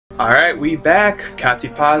Alright, we back.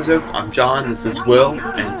 Katipazo. I'm John, this is Will,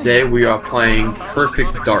 and today we are playing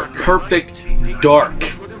Perfect Dark. Perfect Dark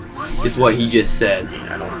is what he just said.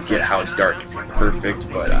 I don't get how it's dark if you're perfect,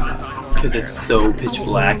 but Because it's so pitch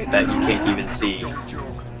black that you can't even see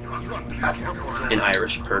an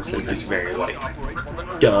Irish person who's very white.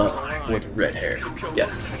 Duh. with red hair.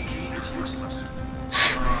 Yes.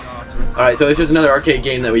 Alright, so it's just another arcade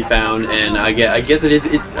game that we found, and I guess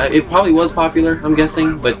it probably was popular, I'm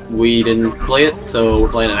guessing, but we didn't play it, so we're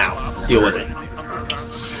playing it now. Deal with it.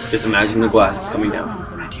 Just imagine the glass is coming down.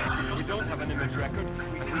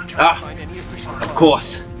 Ah! Of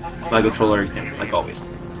course! My controller, everything, like always.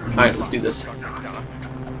 Alright, let's do this. I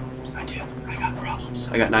got problems.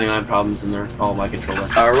 I got 99 problems and they're all my controller.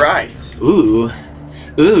 Alright. Ooh.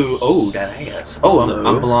 Ooh. Oh, that ass. Oh,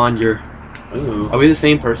 I'm blonde, you're... Ooh. Are we the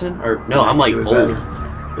same person? Or no, I'm like Let's old. do it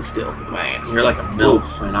But still, look at my ass. You're like a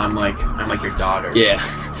MILF, and I'm like your daughter. Yeah.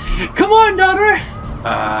 Come on, daughter!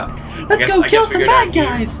 Let's go kill some bad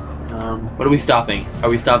guys! What are we stopping? Are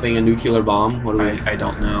we stopping a nuclear bomb? What are we? I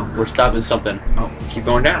don't know. We're stopping something. Oh, keep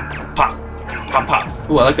going down. Pop. Pop, pop.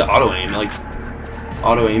 Ooh, I like the auto aim. I like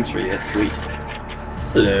auto aims for you. Sweet.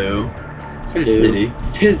 Hello. Hello. City.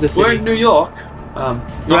 Tis the city. We're in New York.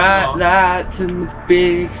 Bright lights in the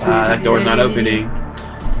big city. That door's not opening.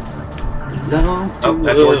 Belong to Oh,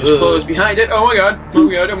 that door just us. closed behind it. Oh my god. Oh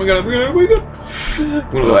my god. Oh my god. Oh my god. Oh my god.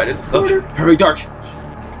 I'm gonna go ahead. It's Okay, Perfect Dark.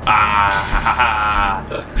 Ah.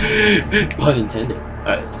 Pun intended.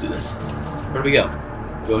 Alright, let's do this. Where do we go?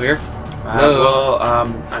 Go here?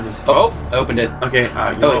 I'm just. Oh, I opened it. Okay.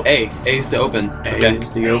 Oh, A. A is to open. A Okay. is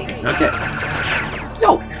to open. Okay.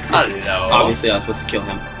 No. Hello. Obviously, I was supposed to kill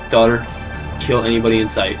him. Daughter, kill anybody in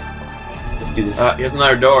sight. Let's do this. Here's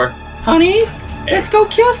another door. Honey, let's go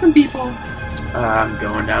kill some people. I'm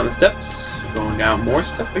going down the steps. Going down more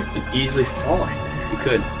steps. You can easily fall right there. You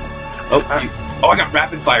could. Oh, I got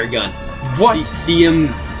rapid fire gun. What?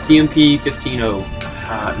 CMP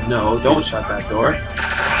 15-0. No, don't shut that door.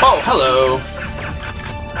 Oh, hello.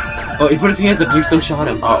 Oh, he put his hands up. You still shot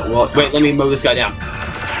him. Oh, well. Wait, let me mow this guy down.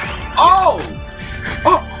 Oh!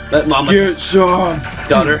 Oh! Let mama. Get some.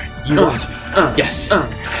 Daughter, you watch me. Yes. uh.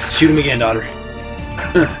 Yes. Shoot him again, daughter.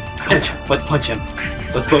 Punch. Let's punch him.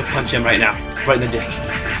 Let's both punch him right now. Right in the dick.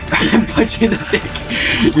 Punch in the dick.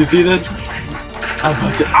 You see this? I'm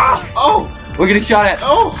punching. Ah! Oh! We're getting shot at.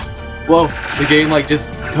 Oh! Whoa. The game like just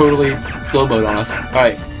totally slow mode on us.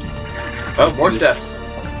 Alright. Oh, more steps.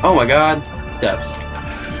 Oh my god. Steps.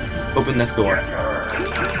 Open this door.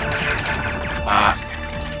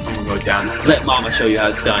 I'm gonna go down this. Let mama show you how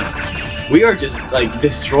it's done. We are just like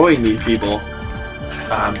destroying these people.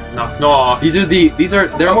 Knock, knock.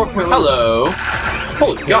 They're more pointless. Hello.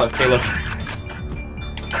 Holy god. Hey, look.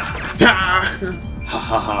 Ha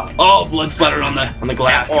ha ha. Oh, blood splattered on the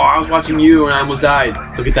glass. Oh, I was watching you and I almost died.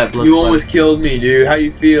 Look at that blood You splatter. almost killed me, dude. How do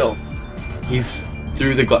you feel? He's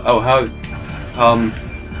through the glass. Oh, how?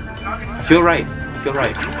 I feel right. I feel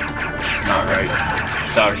right. It's not right.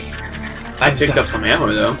 Sorry. I picked up some ammo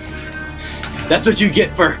though. That's what you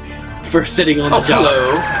get for sitting on the job.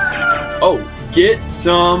 Hello. Oh, get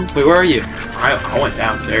some. Wait, where are you? I went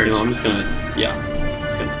downstairs. You know, I'm just gonna, yeah.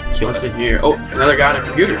 Just gonna kill What's it. in here? Oh, another guy on a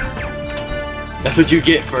computer. That's what you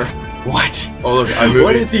get for what? Oh look, I'm moving.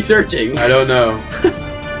 What is he searching? I don't know.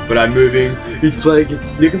 But I'm moving. He's playing.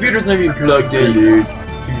 The computer's not even plugged in, dude.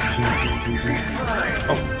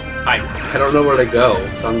 Oh, I don't know where to go,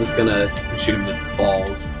 so I'm just gonna shoot him with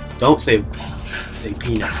balls. Don't say balls. Say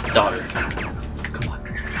penis, daughter. Come on.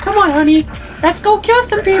 Come on, honey. Let's go kill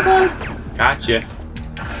some people. Gotcha.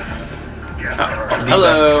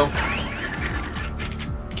 Hello.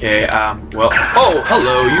 Okay, well. Oh,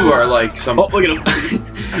 hello. You are like some. Oh, look at him.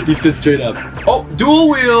 He stood straight up. Oh, dual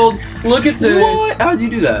wield. Look at this. What? How'd you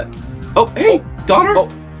do that? Oh, hey, daughter. Oh,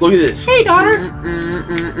 look at this. Hey, daughter.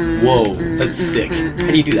 Whoa, that's sick. How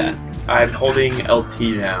do you do that? I'm holding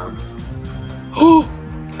LT down. Oh,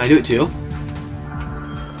 can I do it too?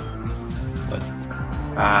 What?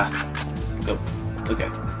 Oh, okay.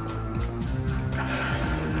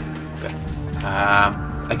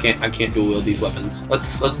 Okay. I can't dual wield these weapons.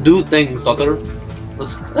 Let's do things, daughter.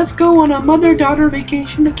 Let's go on a mother-daughter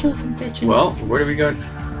vacation to kill some bitches. Well, where do we go?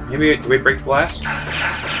 Maybe do we break the glass?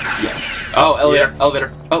 Yes. Oh, elevator,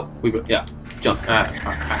 elevator. Oh, yeah. Jump.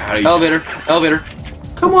 How do you? Elevator.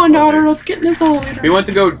 Come on, daughter. Let's get in this elevator. We want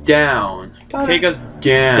to go down. Daughter. Take us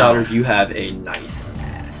down. Daughter, you have a nice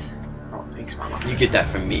ass. Oh, thanks, Mama. You get that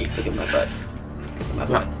from me. Look at my butt. Look at my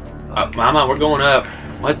butt. Mama, we're going up.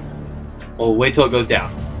 What? Oh, wait till it goes down.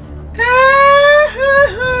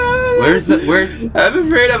 Where's I'm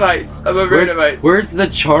afraid of heights. I'm afraid of heights. Where's the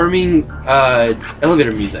charming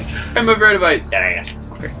elevator music? I'm afraid of heights. Yeah.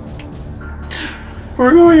 Okay.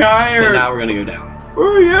 We're going higher. So now we're gonna go down.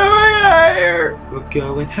 We're going higher. We're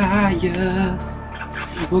going higher.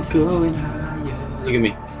 We're going higher. Look at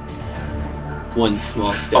me. One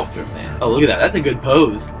small step for man. Oh, look at that. That's a good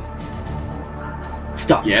pose.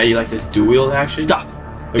 Stop. Yeah, you like this dual action? Stop.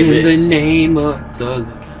 Look at In this. the name of the...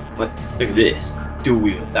 What? Look at this. Dual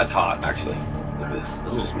wheel. That's hot, actually. Look at this.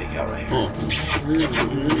 Let's just make out right here.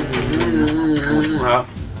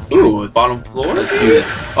 Ooh, bottom floor? Let's do this.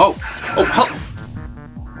 Oh! Oh, help!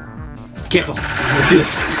 Cancel. Let's do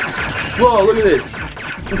this. Whoa, look at this.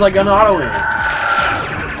 It's like an auto aim.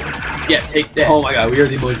 Yeah, take that. Oh my god, we are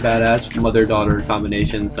the most badass mother-daughter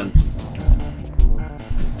combination since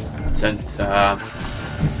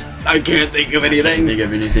I can't think of anything. Think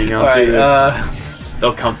of anything else? Alright,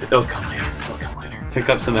 They'll come later. They'll come later. pick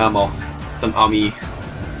up some ammo. Some Ami.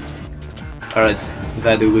 Alright,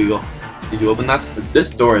 where do we go? Did you open that? This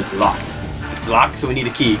door is locked. It's locked, so we need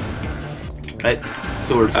a key. Right?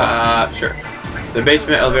 So we're Sure. The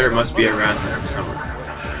basement elevator must be around here somewhere.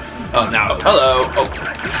 oh, now. Hello. Oh.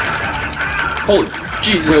 Holy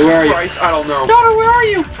Jesus Wait, where are you? Christ, I don't know. Daughter, where are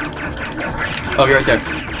you? Oh, you're right there.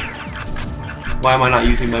 Why am I not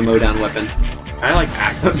using my Modown weapon? Can I like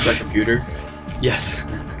access the computer? Yes.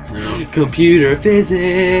 No. Computer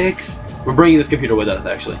physics. We're bringing this computer with us,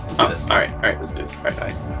 actually. Let's do this. Alright, let's do this.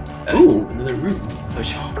 Alright. Ooh, another room.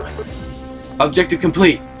 What's this? Objective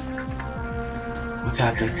complete. What's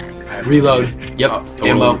happening? Reload. Yep.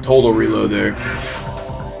 Ammo. Total reload there.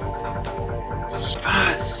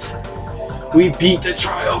 Yes. We beat the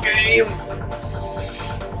trial game.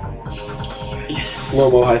 Yes.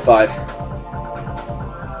 Slow-mo high five.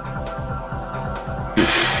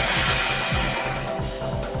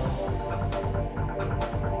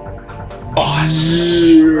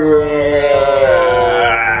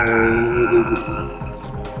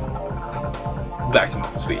 Back to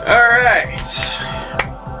normal speed. Alright.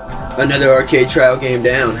 Another arcade trial game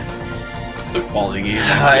down. It's a quality game.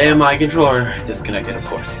 I am my controller. Disconnected, of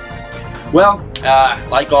course. Well,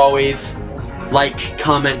 like always, like,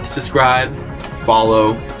 comment, subscribe,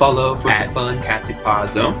 follow for some fun.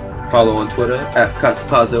 Catipazzo. Follow on Twitter at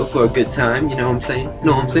Catipazzo for a good time. You know what I'm saying?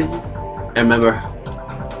 And remember,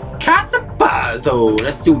 Catipazzo.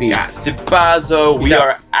 Let's do this. Catipazzo. We Peace out.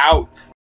 are out.